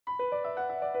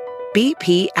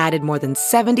BP added more than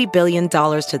 $70 billion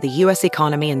to the U.S.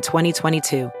 economy in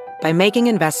 2022 by making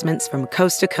investments from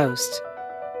coast to coast.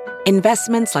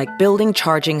 Investments like building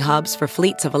charging hubs for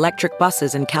fleets of electric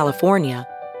buses in California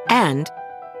and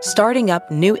starting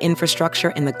up new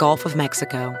infrastructure in the Gulf of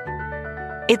Mexico.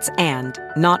 It's and,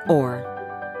 not or.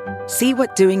 See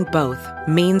what doing both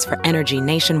means for energy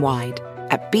nationwide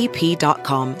at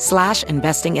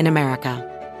bp.com/investing in America.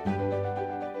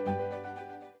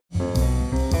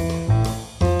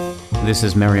 This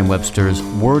is Merriam-Webster's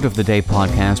Word of the Day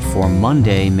podcast for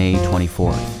Monday, May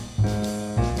 24th.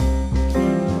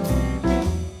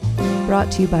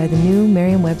 Brought to you by the new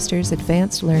Merriam-Webster's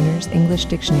Advanced Learners English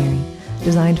Dictionary,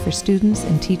 designed for students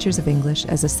and teachers of English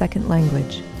as a second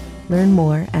language. Learn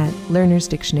more at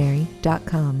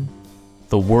learnersdictionary.com.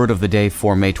 The word of the day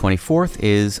for May 24th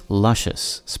is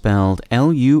luscious, spelled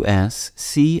Luscious.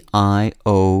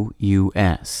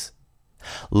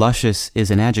 Luscious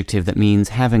is an adjective that means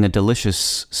having a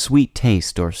delicious, sweet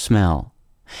taste or smell.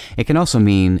 It can also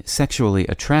mean sexually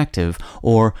attractive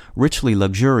or richly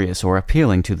luxurious or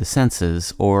appealing to the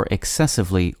senses or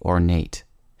excessively ornate.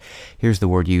 Here's the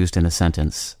word used in a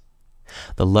sentence.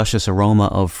 The luscious aroma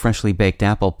of freshly baked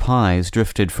apple pies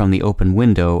drifted from the open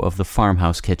window of the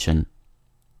farmhouse kitchen.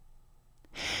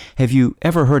 Have you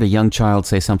ever heard a young child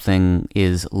say something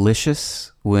is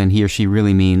licious when he or she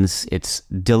really means it's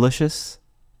delicious?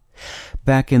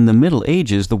 Back in the Middle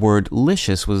Ages, the word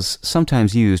licious was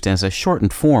sometimes used as a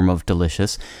shortened form of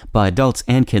delicious by adults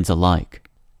and kids alike.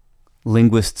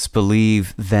 Linguists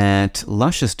believe that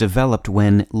luscious developed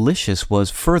when licious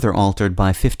was further altered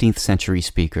by 15th century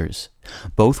speakers.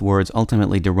 Both words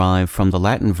ultimately derive from the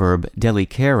Latin verb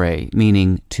delicere,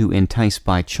 meaning to entice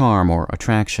by charm or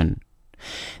attraction.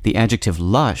 The adjective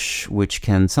lush, which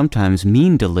can sometimes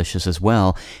mean delicious as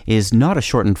well, is not a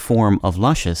shortened form of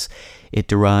luscious. It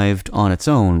derived on its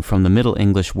own from the Middle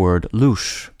English word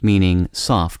lusch, meaning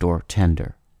soft or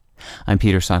tender. I'm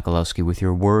Peter Sokolowski with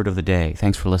your Word of the Day.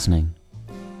 Thanks for listening.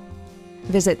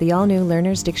 Visit the all-new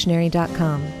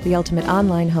learnersdictionary.com, the ultimate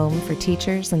online home for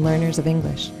teachers and learners of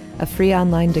English. A free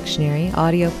online dictionary,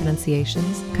 audio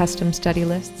pronunciations, custom study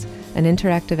lists, and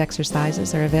interactive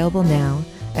exercises are available now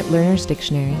at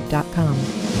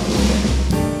learnersdictionary.com.